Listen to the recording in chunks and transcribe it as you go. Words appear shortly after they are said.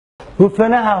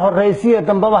hufanaha horeysiya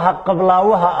dambabaha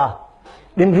qablaawaha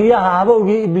dhimriyaha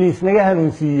habowgii ibliis naga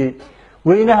hanuunsiiyey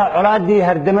weynaha colaadii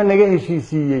hardama naga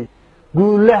heshiisiiyey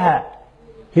guulaha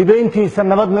hibeyntiisa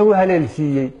nabad nagu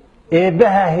haleelsiiyey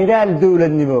eebaha hiraal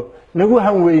dawladnimo nagu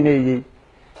hanweyneeyey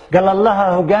galallaha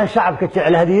hoggaan shacabka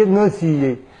jecel hadiyad noo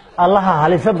siiyey allaha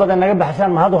halisa badan naga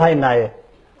baxshaan mahad u haynaaye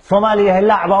Soomaaliya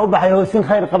hilaac baa u baxay hoosin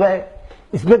khayr qaba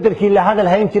isbedelkii la hadal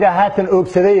hayn jira haatan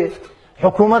oogsaday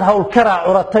xukuumad hawl kara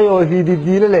curatay oo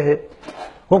hiididiile leh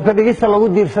hubka dhigista lagu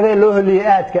diirsaday loo heliyay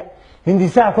aadka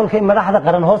hindisaha kolkay madaxda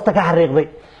qaran hoosta ka xariiqday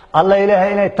alla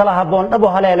ilaahay inay tala haboon dhab u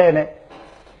haleeleene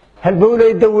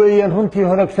halbowlay daweeyeen runtii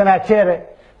honogsanaa jeere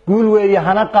guul weeye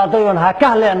hana qaadayoon ha ka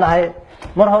leenahay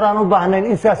mar horaan u baahnayn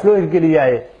in saas loo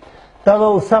hirgeliyay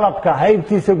dadow salabka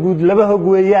haybtiisa guud laba hog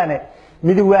weeyaane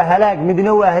mid waa halaag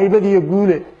midna waa haybad iyo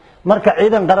guule marka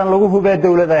ciidan qaran lagu hubaa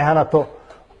dawlad ay hanato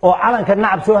oo calanka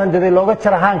nacab soo handaday looga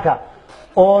jarahaanka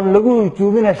oo lagu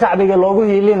hujuumina shacbiga loogu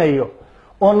hiilinayo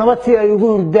oo nabad si ay ugu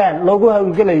hurdaan loogu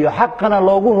hawlgalayo xaqana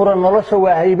loogu huro nolosha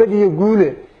waa haybad iyo guule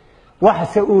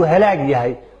waxse uu halaag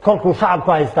yahay kolku shacabku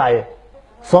haystaaye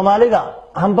Soomaalida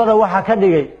hambada waxa ka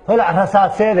dhigay holac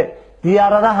rasaaseede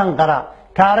diyaaradahan qara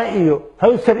kaare iyo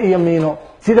hawsar iyo miino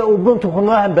sida uu buntu ku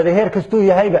noo hanbaday heer kastuu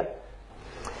yahayba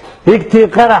higtii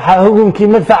qaraxa hugunkii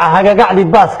madfaca hagagacdi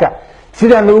baaska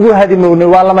sidaan ugu hadimownay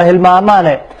waa lama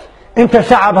hilmaamaane inta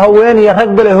shacab haween iyo rag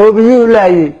bale hoobiyuu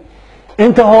laayay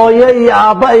inta hooyo iyo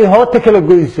aabba ay hoota kala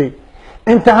goysay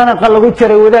inta hanaqa lagu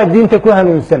jaray wadaad diinta ku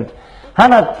hanuunsan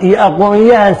hanad iyo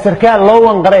aqoonyahan sarkaal loo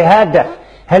wanqaray haada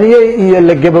haliyay iyo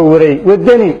la gabawaray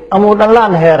wadani amuu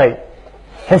dhanlaan heeray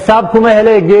xisaab kuma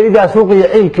helay geeridaas uqiyo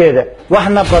ciilkeeda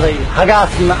waxna baday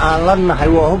hagaasna aan la nahay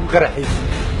waa hub qaraxiis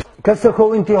kasakow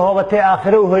intii hoobatay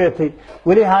aakhire u hoyatay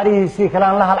wali haarihiisii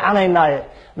kalaan la halcanaynaaye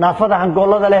naafada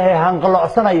hangoolada leh ee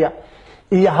hanqalocsanaya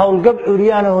iyo hawlgab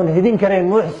curyaanahoon hidin kareen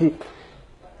muuxsi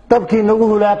dabkii nagu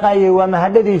hulaaqayay waa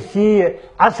mahadhadiisii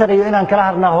cashar iyo inaan kala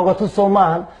harnaa hogatu soo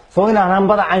maahan soo inaan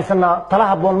hambada caynsanaa tala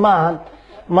haboon maahan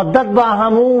ma dad baa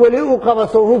hamuun weli u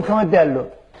qabaso hub kama daallo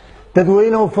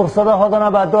dadweynuhu fursadahoodana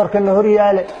baa doorkana hor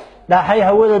yaale dhaaxay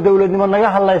hawada dawladnimo naga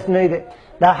hadlaysnayde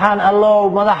dhaxaan allow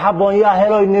madax haboon yaa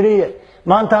heloy niriye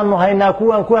maantaanu haynaa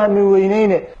kuwaan ku hami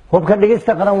weyneyne hubka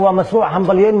dhigista qaran waa mashruuc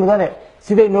hambalyeyn mudane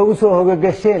siday noogu soo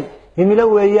hogagasheen himilo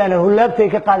weeyaan hulaabtay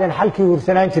ka qaadeen xalkii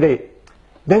hursanaan jiray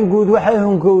dan guud waxay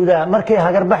hunkowdaa markay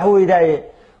hagarbax weydaaye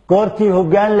goortii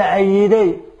hoggaan la ayiiday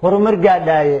horumar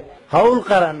gaadhaaye hawl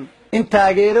qaran in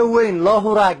taageero weyn loo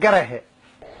huraa garahe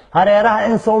hareeraha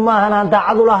in Soomaaliya aan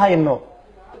daacad u lahayno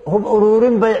hub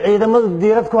ururin bay ciidamadu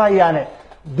diirad ku hayaane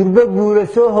durba guula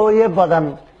soo hooye badan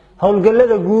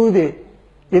hawlgallada guude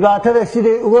dhibaatada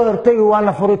sidii uga hortagi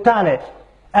waana furitaane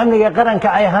amniga qaranka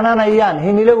ay hananayaan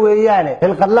himilo weeyaane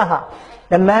hilqadlaha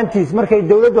dhammaantiis markay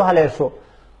dawladdu haleesho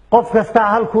qof kasta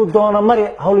halkuu doono mari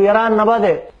hawl yaraan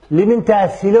nabade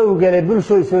limintaas hilowgale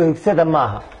bulshooy soo higsada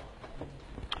maaha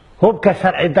hubka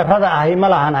sharci darrada ahi ma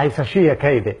lahan haysashiya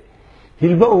kayde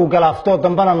hilba uu galaafto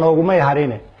dambana noogumay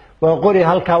harine waa qori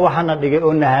halka waxana dhigay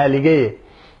oo nahaaligay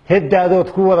heddaadood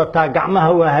ku wadataa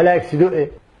gacmaha waa halaag sido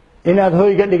inaad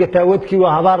hoyga dhigataa wadkii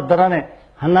waa habaar darane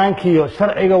hanaankiyo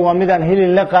sharciga waa midaan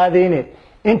hilin la qaadayne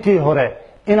intii hore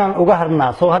inaan uga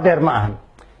harnaa soo hadeer ma ahan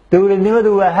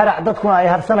dawladnimadu waa harac dadkuna ay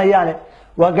harsanayaan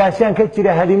waa gaashaan ka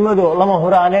jira hadimado lama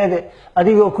huraaneede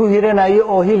adigoo ku hiranaya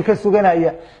oo hiil ka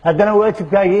suganaya haddana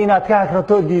waajibkaagii inaad ka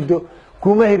hakrato diido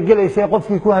kuma hirgelaysay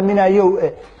qofkii ku haminayo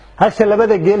hasha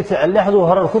labada geel jecel dhexdu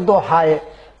horar ku dooxaaye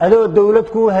adoo dawlad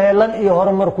ku heelan iyo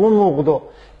horumar ku muuqdo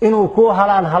inuu ku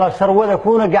halaan hala sharwada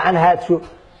kuna gacan haadsho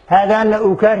haadaana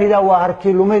uu ka rida waa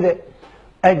harkii lumide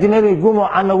ajnabi gumo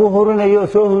anagu horinayo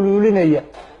soo huluulinaya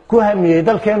ku hamiyay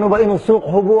dalkeenuba inuu suuq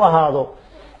hub u ahaado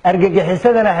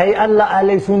argagixisadana hay alla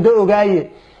alaysundo ogaaye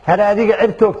haraadiga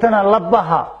cirtoogtana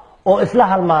labaha oo isla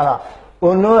halmaada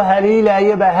oo noo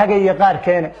haliilaya baa hagaya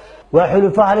qaarkeena waa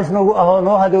xulufa halis nagu ahoo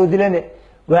noo hadoodilane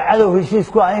waa cadow heshiis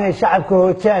ku ah inay shacabka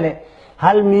hoojaane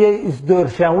hal miyay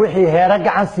isdoorshaan wixii heera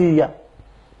gacan siiya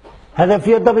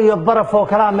hadafyo dab iyo baraf oo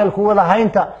kala meel ku wada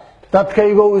haynta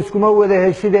dadkaygu iskuma wada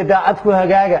heshide daacad ku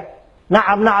hagaaga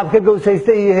nacab ka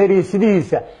gowsaysta iyo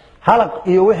heriisidiisa halaq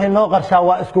iyo wixii noo qarshaa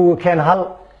waa isku keen hal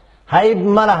hayb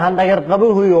malahan dhagar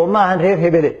qabuhu maahan reer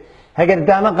hebele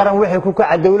hagardaama qaran wixii ku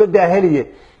kaca dawladda heliye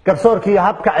garsoorkii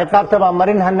habka ciqaabta baa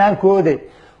marin hanaankooda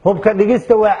hubka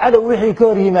dhigista waa cadow wixii ka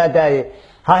hor yimaadaaye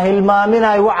ha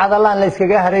hilmaaminay wacadalaan la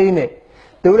iskaga hareyne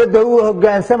dawladda uu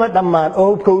hoggaansama dhammaan oo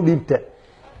hubka u dhiibta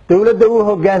dawladda uu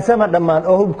hoggaansama dhammaan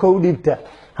oo hubka u dhiibta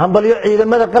hambalyo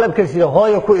ciidamada qalabka sida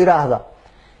hooyo ku iraahda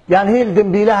yaan hiil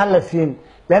dambiilaha la siin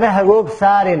lana hagoog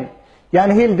saarin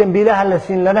يعني هيل دنبيلها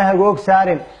لسين لنا هجوك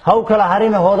سارين هاو كلا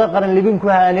هرين هودا قرن لبين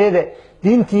كهانيدا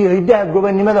دينتي هيدها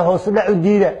جبني ماذا هو صدق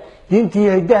جديدة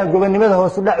دينتي هيدها جبني ماذا هو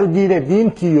صدق جديدة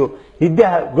دينتيو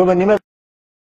هيدها جبني